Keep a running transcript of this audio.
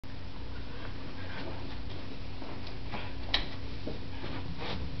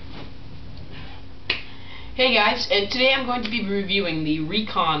Hey guys, and today I'm going to be reviewing the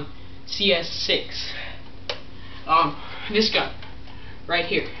Recon CS6. This gun, right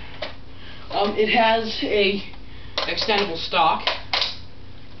here. It has a extendable stock,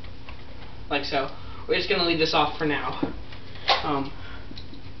 like so. We're just gonna leave this off for now.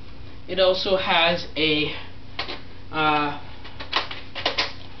 It also has a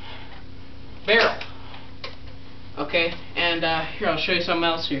barrel. Okay, and here I'll show you something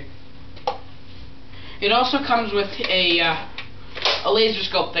else here. It also comes with a laser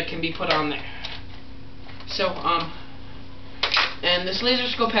scope that can be put on there. So, and this laser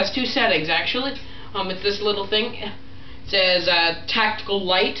scope has two settings actually. It's this little thing. It says tactical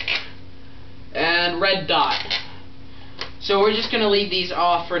light and red dot. So we're just gonna leave these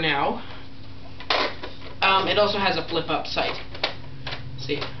off for now. It also has a flip up sight.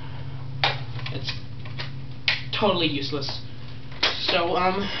 See, it's totally useless. So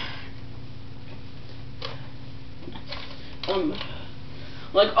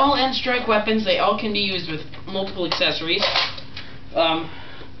like all end strike weapons, they all can be used with multiple accessories.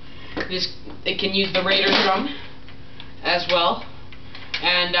 It can use the Raider drum as well.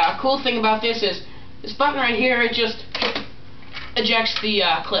 And cool thing about this is this button right here, it just ejects the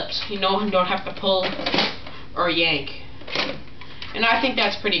clips. You don't have to pull or yank. And I think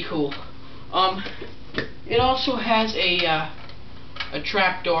that's pretty cool. It also has a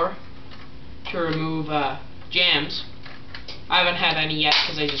trap door to remove jams. I haven't had any yet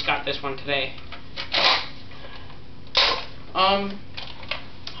because I just got this one today.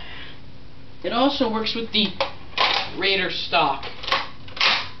 It also works with the Raider stock,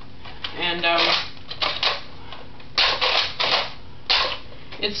 and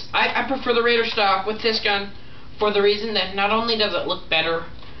I prefer the Raider stock with this gun for the reason that not only does it look better,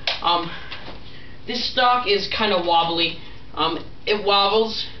 this stock is kind of wobbly. It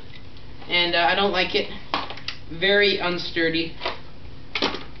wobbles, and I don't like it. Very unsturdy.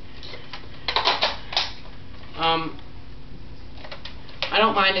 I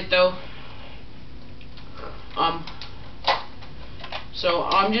don't mind it though. So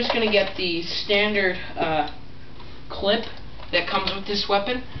I'm just gonna get the standard clip that comes with this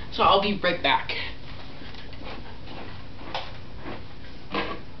weapon. So I'll be right back.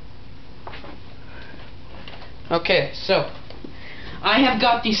 Okay, so I have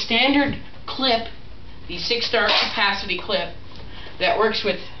got the standard clip, the 6-star capacity clip that works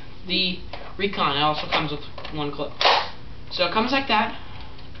with the Recon. It also comes with one clip. So it comes like that.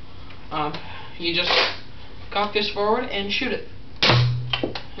 You just cock this forward and shoot it.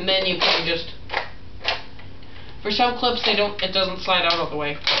 And then you can just, for some clips it doesn't slide out all the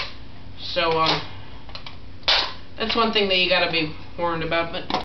way. So that's one thing that you gotta be warned about. But